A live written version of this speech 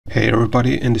Hey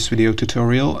everybody, in this video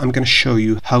tutorial I'm going to show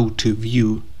you how to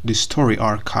view the story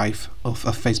archive of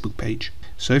a Facebook page.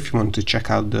 So if you want to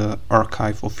check out the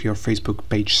archive of your Facebook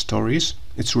page stories,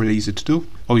 it's really easy to do.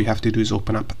 All you have to do is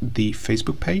open up the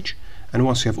Facebook page, and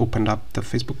once you have opened up the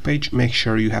Facebook page, make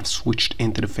sure you have switched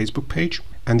into the Facebook page.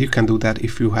 And you can do that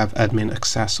if you have admin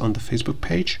access on the Facebook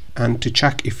page. And to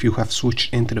check if you have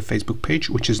switched into the Facebook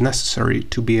page, which is necessary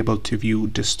to be able to view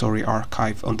the story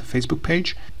archive on the Facebook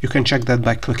page, you can check that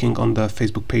by clicking on the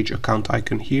Facebook page account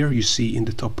icon here you see in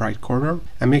the top right corner,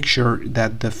 and make sure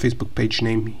that the Facebook page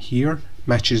name here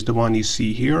matches the one you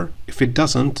see here. If it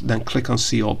doesn't, then click on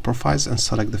See All Profiles and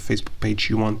select the Facebook page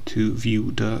you want to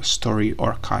view the story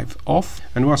archive of.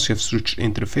 And once you have switched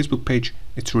into the Facebook page,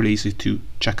 it's really easy to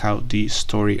check out the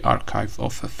story archive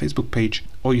of a Facebook page.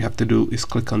 All you have to do is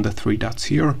click on the three dots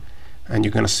here, and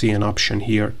you're going to see an option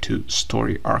here to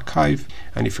story archive.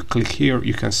 And if you click here,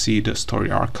 you can see the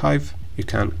story archive. You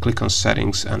can click on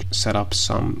settings and set up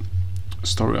some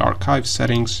story archive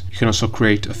settings. You can also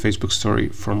create a Facebook story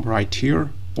from right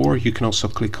here, or you can also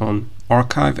click on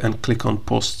archive and click on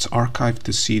posts archive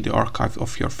to see the archive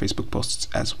of your Facebook posts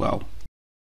as well.